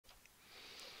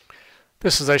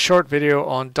This is a short video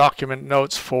on document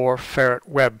notes for Ferret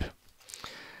Web.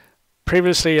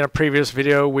 Previously, in a previous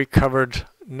video, we covered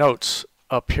notes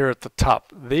up here at the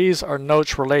top. These are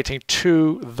notes relating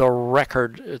to the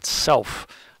record itself,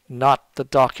 not the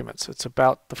documents. It's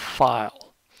about the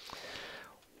file.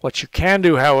 What you can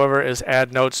do, however, is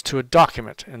add notes to a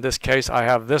document. In this case, I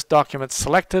have this document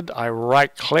selected. I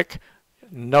right-click,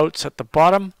 Notes at the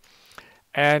bottom,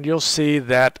 and you'll see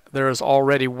that there is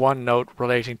already one note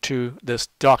relating to this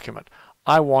document.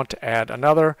 I want to add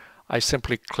another. I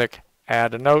simply click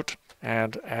Add a Note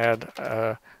and add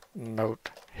a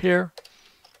note here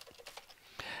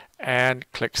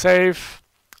and click Save,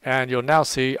 and you'll now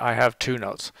see I have two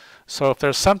notes. So if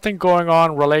there's something going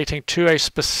on relating to a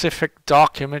specific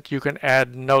document, you can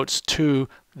add notes to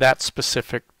that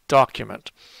specific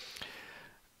document.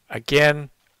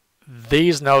 Again,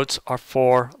 these notes are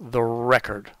for the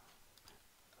record.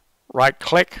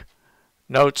 Right-click,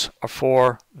 notes are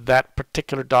for that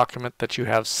particular document that you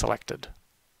have selected.